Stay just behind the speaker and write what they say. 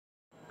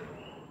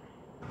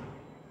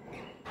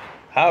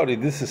Howdy,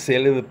 this is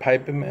Sailor the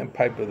Piper Man,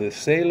 Piper the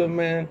Sailor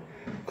Man,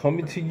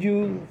 coming to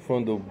you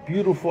from the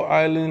beautiful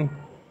island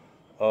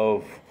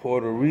of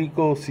Puerto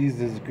Rico.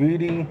 Season's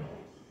greeting,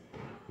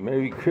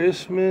 Merry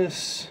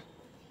Christmas,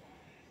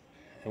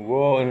 and we're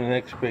all in an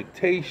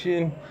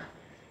expectation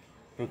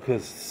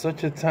because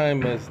such a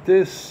time as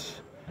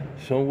this,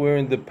 somewhere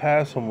in the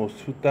past, almost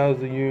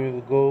 2,000 years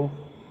ago,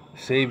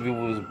 Savior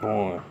was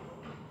born.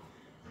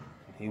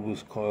 He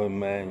was called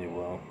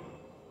Emmanuel.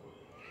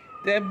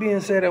 That being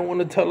said, I want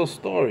to tell a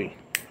story.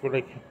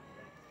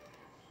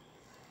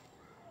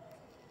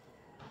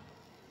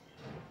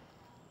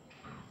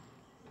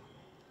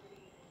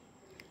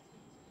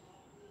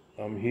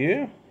 I'm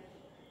here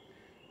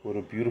with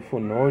a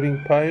beautiful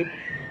Nordic pipe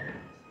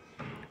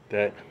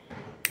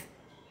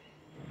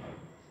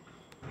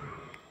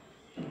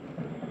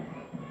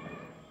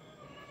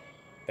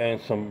and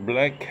some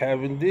black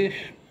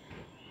Cavendish,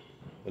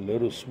 a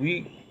little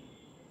sweet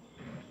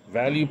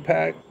value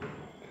pack.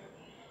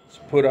 It's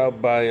put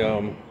out by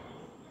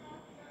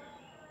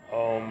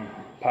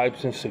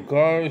Pipes and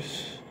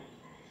Cigars,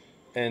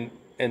 and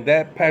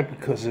that pipe,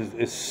 because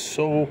it's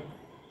so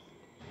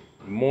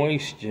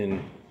moist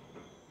and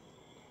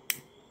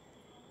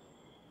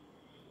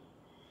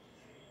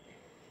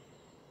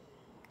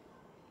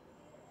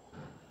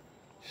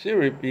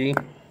syrupy.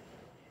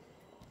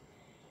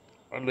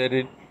 I let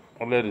it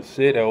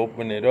sit. I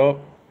open it up,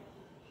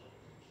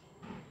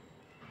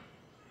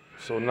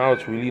 so now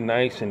it's really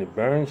nice and it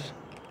burns.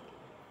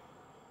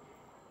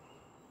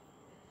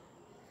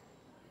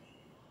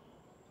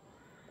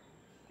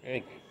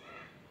 I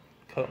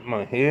cut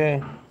my hair,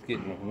 it's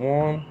getting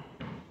warm.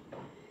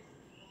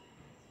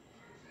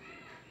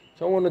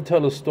 So I want to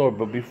tell a story,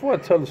 but before I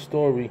tell the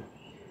story,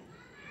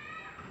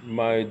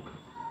 I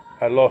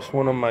lost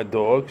one of my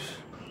dogs.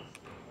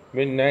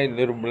 Midnight,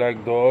 little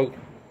black dog.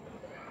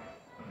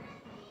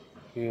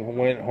 He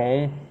went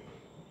home.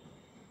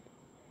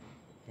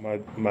 My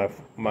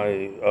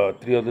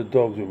three other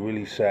dogs were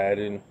really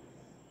saddened.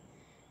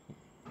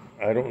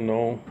 I don't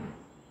know.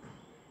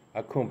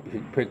 I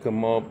couldn't pick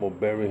him up or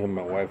bury him.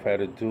 My wife had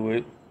to do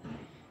it.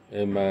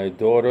 And my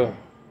daughter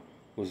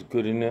was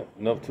good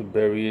enough to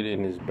bury it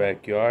in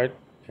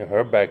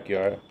her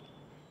backyard.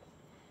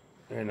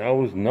 And I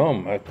was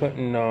numb. I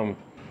couldn't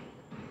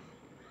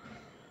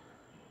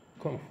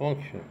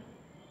function.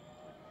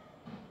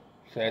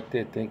 Sat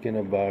there thinking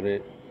about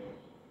it.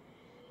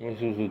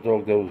 This was a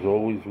dog that was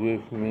always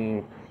with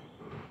me.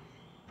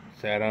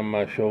 Sat on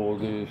my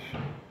shoulders.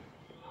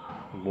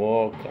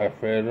 Walked. I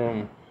fed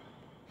him.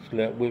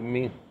 Slept with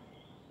me.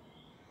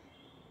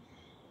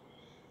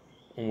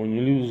 And when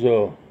you lose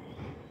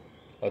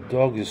a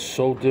dog, is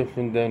so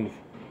different than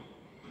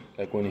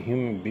like when a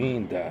human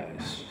being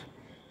dies.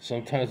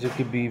 Sometimes it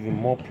could be even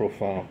more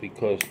profound,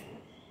 because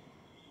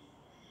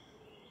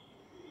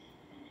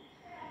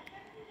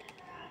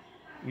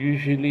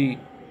usually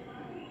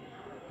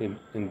in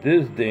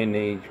this day and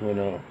age,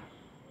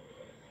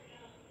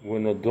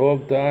 when a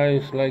dog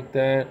dies like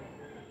that,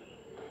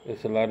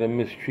 there's a lot of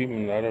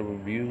mistreatment, a lot of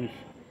abuse.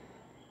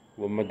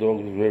 Well, my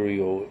dog was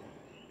very old,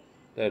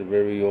 at a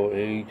very old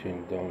age,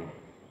 and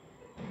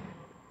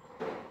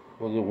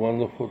was a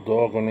wonderful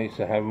dog. And I used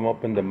to have him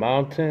up in the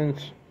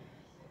mountains.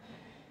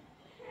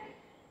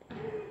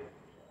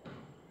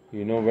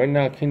 You know, right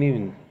now I can't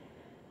even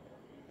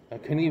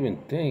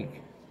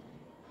think.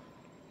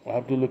 I'll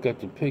have to look at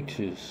the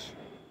pictures.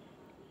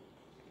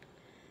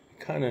 It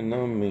kind of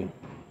numbed me.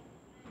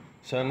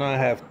 So now I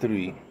have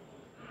 3.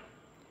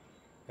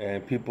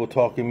 And people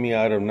talking me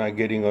out of not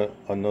getting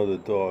another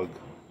dog.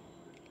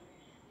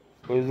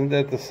 But isn't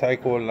that the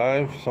cycle of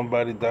life?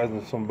 Somebody dies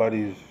and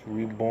somebody's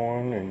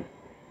reborn. And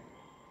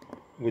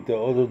with the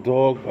other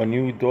dog, a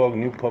new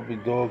puppy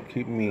dog,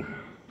 keep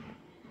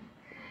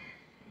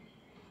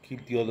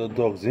the other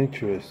dogs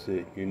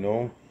interested, you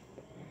know?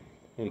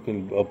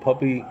 A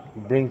puppy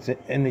brings an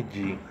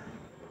energy,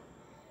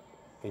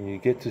 and you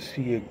get to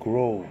see it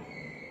grow,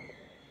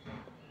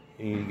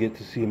 and you get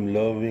to see him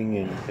loving,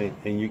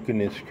 and you can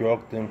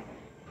instruct him.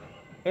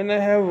 And I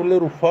have a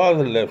little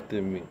father left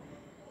in me.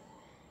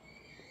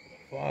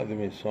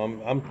 So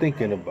I'm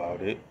thinking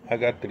about it. I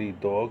got 3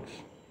 dogs.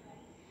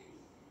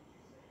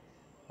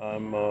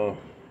 My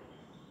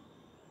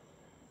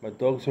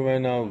dogs are right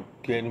now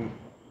getting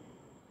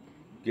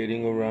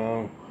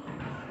around.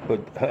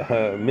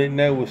 But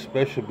Midnight was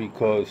special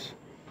because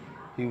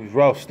he was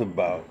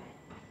roustabout.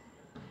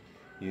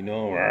 You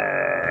know,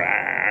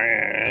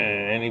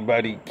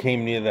 anybody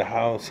came near the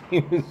house, he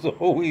was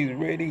always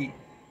ready.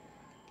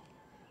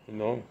 You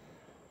know,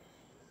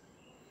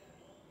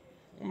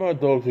 my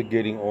dogs are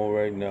getting old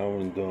right now,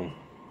 and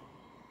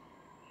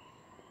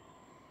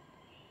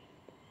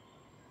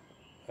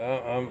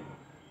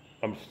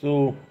I'm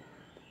still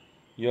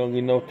young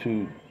enough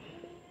to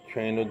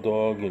train a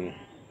dog and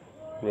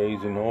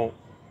raise and hope.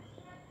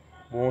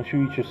 Once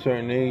you reach a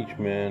certain age,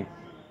 man,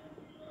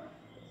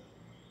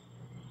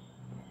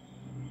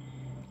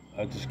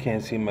 I just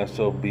can't see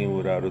myself being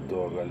without a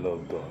dog. I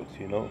love dogs,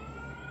 you know?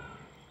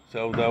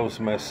 So that was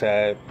my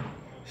sad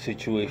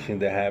situation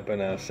that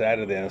happened on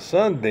Saturday. On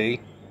Sunday,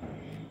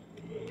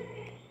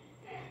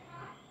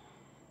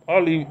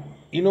 I'll leave.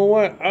 You know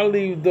what? I'll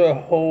leave the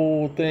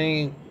whole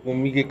thing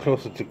when we get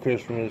closer to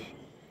Christmas.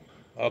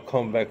 I'll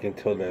come back and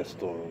tell that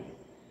story.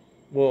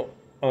 Well,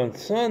 on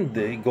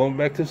Sunday, going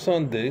back to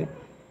Sunday,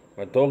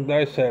 my dog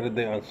died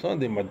Saturday. On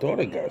Sunday, my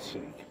daughter got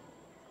sick.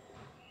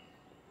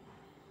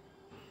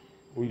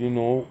 We didn't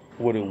know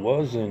what it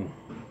was, and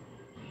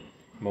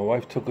my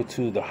wife took her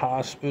to the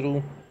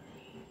hospital,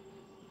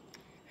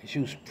 and she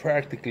was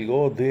practically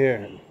all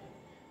there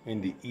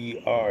in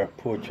the ER,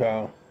 poor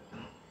child.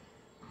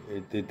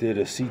 They did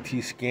a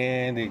CT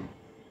scan, they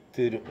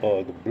did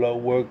the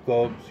blood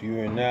workups,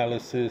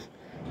 urinalysis.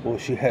 Well,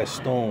 she had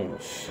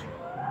stones.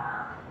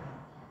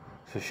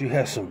 So she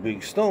had some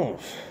big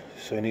stones,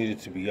 so it needed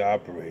to be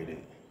operated.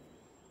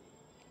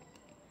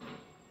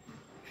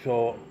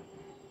 So,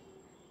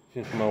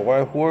 since my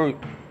wife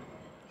worked,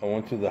 I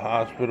went to the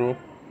hospital.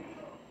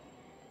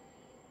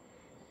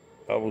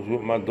 I was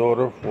with my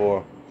daughter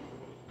for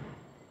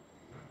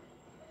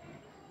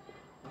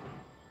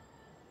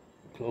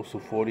close to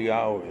 40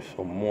 hours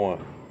or more.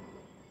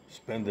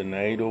 Spend the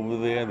night over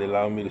there. They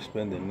allowed me to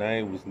spend the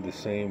night. It was in the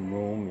same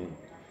room, and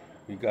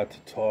we got to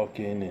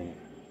talking, and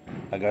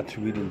I got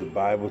to reading the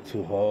Bible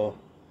to her.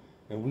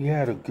 And we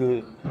had a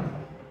good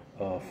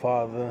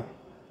father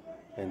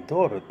and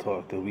daughter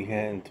talk that we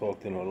hadn't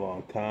talked in a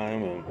long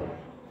time. And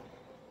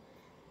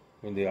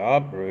when they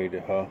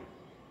operated her,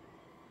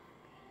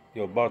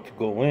 you're about to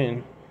go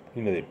in,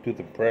 they do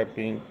the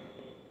prepping.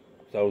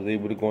 So I was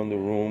able to go in the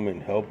room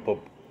and help her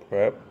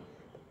prep,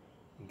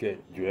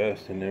 get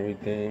dressed and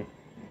everything.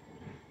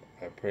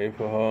 I prayed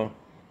for her.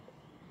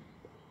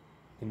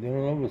 And then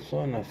all of a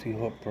sudden I see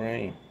her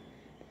praying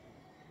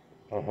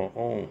on her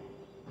own.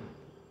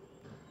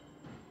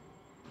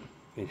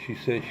 And she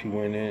said she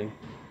went in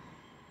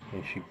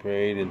and she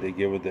prayed, and they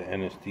gave her the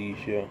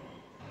anesthesia.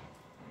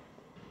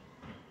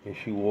 And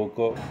she woke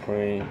up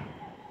praying.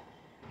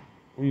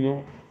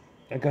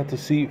 I got to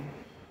see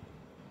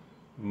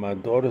my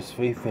daughter's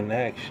faith in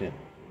action.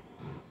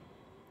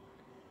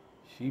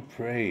 She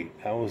prayed.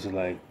 I was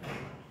like,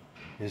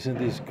 isn't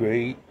this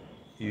great?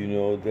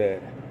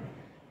 That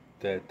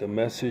the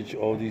message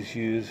all these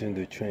years and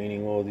the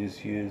training all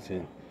these years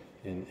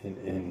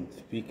and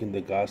speaking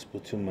the gospel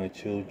to my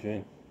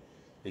children,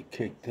 it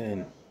kicked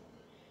in.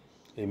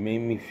 It made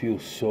me feel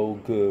so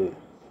good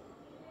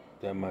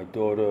that my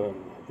daughter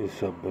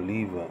is a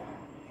believer,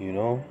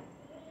 on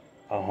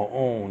her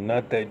own.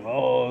 Not that,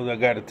 I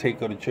got to take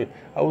her to church.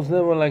 I was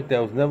never like that.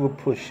 I was never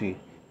pushy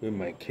with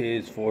my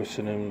kids,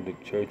 forcing them to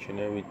church and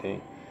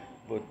everything.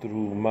 But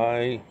through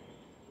my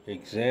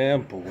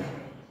example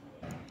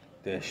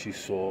that she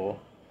saw,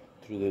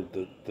 through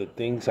the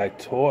things I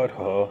taught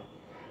her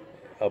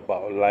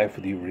about life,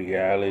 the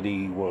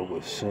reality, what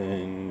was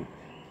sin,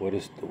 what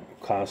is the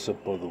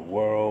concept of the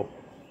world,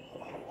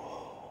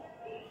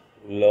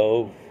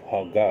 love,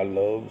 how God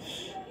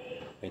loves,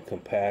 and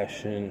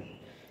compassion,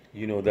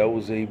 that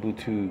was she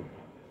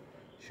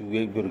was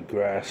able to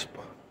grasp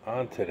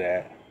onto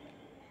that.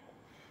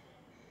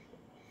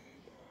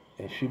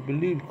 And she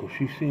believed because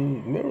she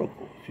seen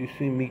miracles. She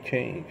seen me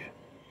change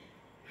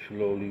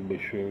slowly but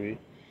surely.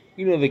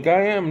 The guy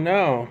I am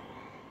now,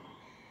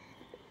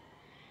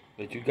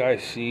 that you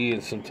guys see,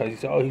 and sometimes you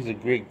say, oh, he's a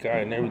great guy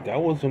and everything. I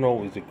wasn't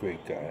always a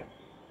great guy.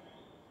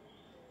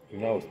 I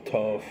was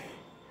tough. I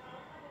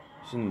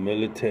was in the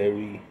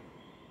military.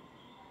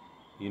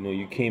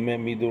 You came at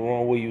me the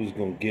wrong way, you was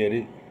going to get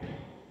it.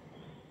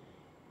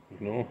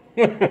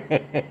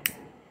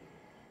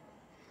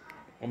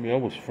 I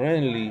was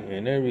friendly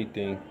and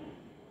everything,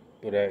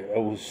 but I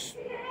was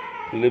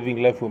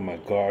living life with my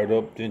guard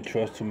up, didn't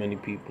trust too many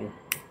people.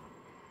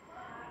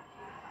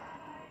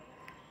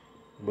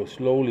 But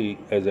slowly,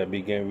 as I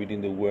began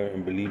reading the Word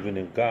and believing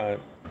in God,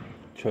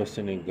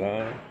 trusting in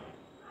God,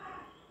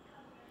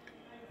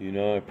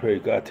 I pray,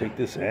 God, take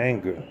this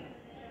anger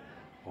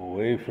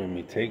away from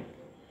me. Take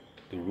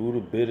the root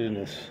of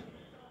bitterness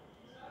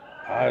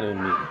out of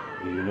me,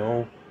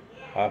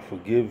 I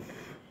forgive,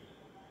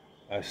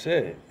 I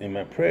said in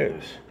my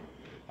prayers,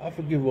 I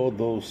forgive all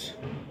those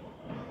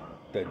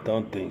that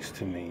done things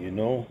to me,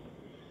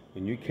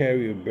 When you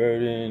carry a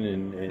burden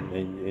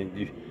and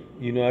you,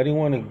 I don't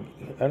want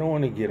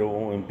to get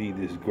old and be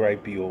this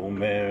gripey old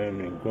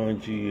man and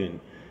grungy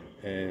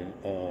and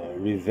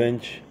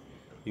revenge.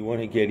 You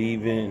want to get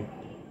even,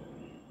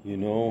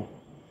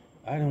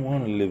 I don't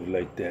want to live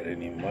like that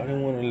anymore. I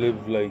don't want to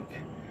live like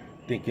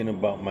thinking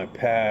about my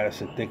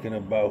past and thinking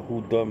about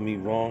who done me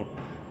wrong.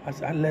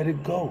 I let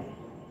it go.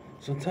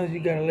 Sometimes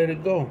you gotta let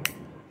it go.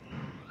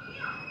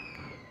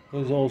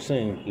 There's an old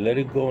saying, let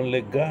it go and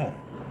let God.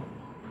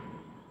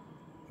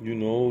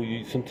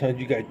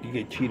 Sometimes you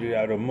get cheated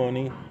out of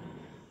money,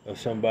 or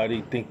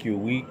somebody think you're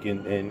weak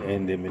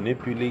and they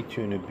manipulate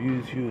you and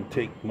abuse you and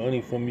take money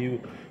from you,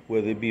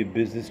 whether it be a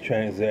business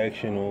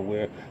transaction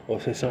or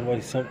say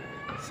somebody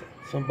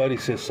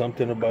says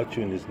something about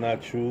you and it's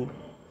not true.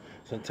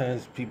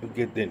 Sometimes people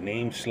get their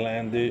name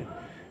slandered,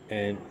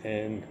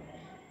 and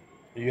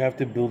you have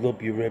to build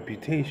up your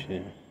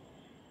reputation,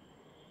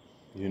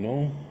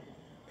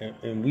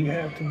 and we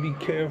have to be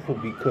careful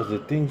because the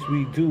things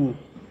we do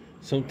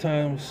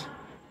sometimes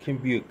can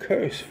be a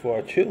curse for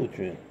our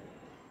children.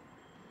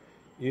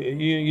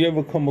 You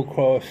ever come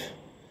across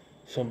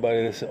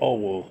somebody that says, oh,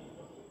 well,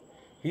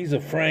 he's a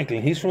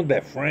Franklin. He's from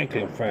that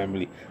Franklin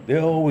family.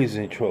 They're always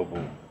in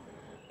trouble.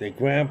 Their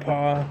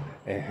grandpa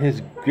and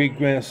his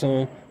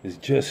great-grandson is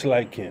just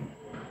like him.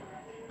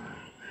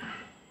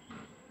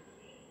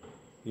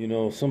 You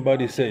know,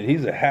 somebody said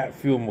he's a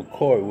Hatfield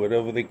McCoy,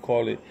 whatever they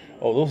call it.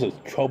 Oh, those are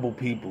trouble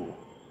people.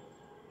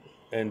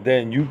 And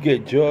then you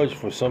get judged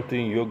for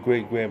something your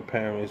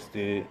great-grandparents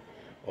did,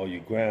 or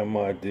your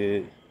grandma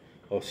did,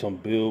 or some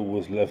bill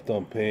was left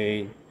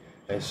unpaid.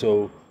 And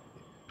so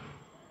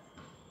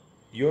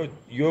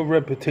your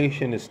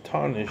reputation is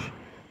tarnished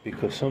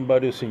because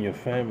somebody else in your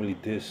family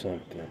did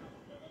something.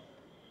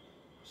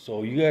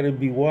 So you got to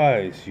be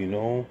wise, you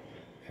know.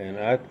 And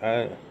I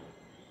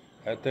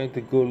thank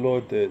the good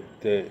Lord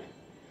that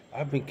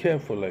I've been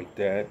careful like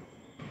that,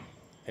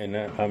 and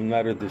I'm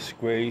not a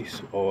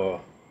disgrace or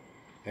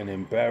an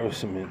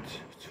embarrassment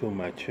to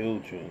my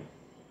children.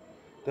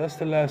 That's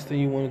the last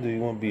thing you want to do.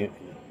 You want to be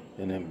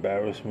an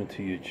embarrassment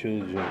to your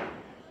children,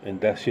 and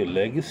that's your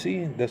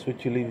legacy. That's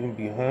what you're leaving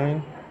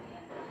behind.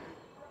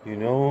 You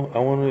know, I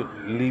want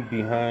to leave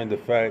behind the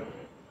fact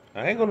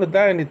I ain't gonna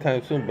die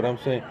anytime soon, but I'm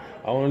saying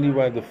I want to leave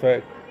behind the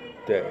fact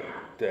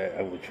that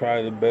I will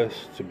try the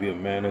best to be a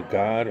man of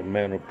God, a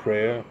man of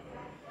prayer,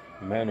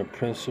 a man of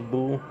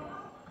principle.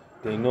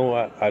 They know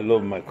I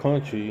love my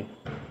country.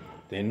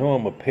 They know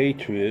I'm a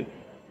patriot.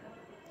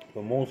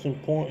 But most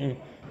important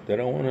that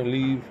I want to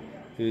leave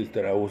is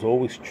that I was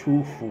always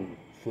truthful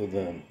for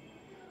them,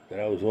 that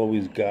I was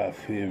always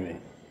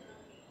God-fearing,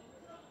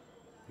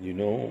 you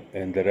know,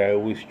 and that I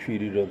always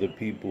treated other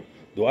people.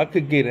 Though I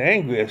could get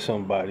angry at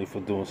somebody for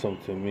doing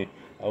something to me,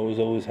 I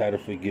always had a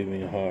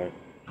forgiving heart,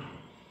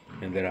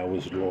 and that I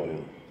was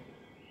loyal.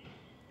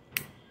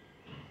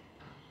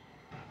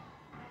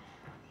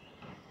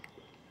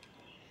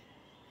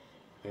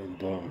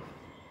 And,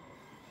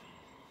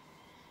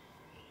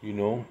 you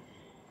know,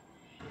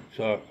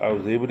 so I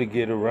was able to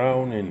get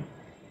around and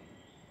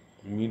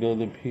meet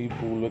other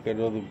people, look at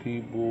other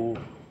people.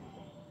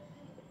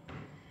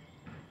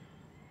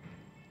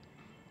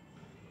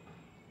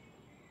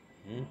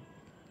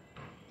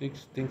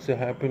 Things are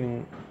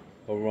happening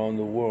around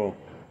the world,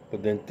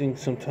 but then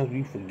things sometimes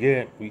we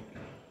forget. We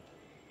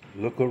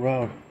look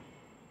around.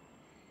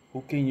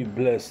 Who can you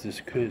bless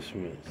this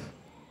Christmas?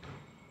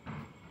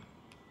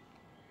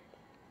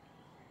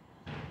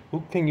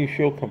 Who can you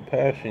show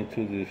compassion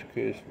to this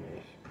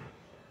Christmas?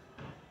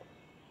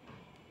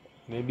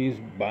 Maybe it's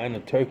buying a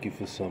turkey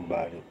for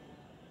somebody.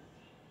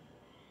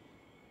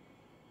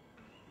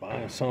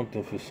 Buying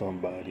something for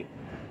somebody.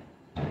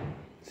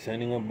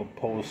 Sending them a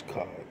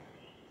postcard.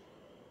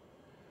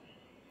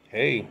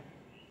 Hey,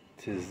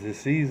 'tis the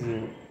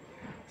season.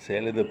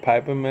 Sailor the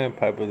Piper Man,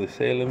 Piper the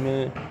Sailor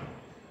Man.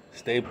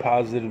 Stay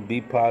positive,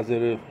 be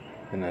positive,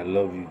 and I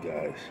love you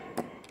guys.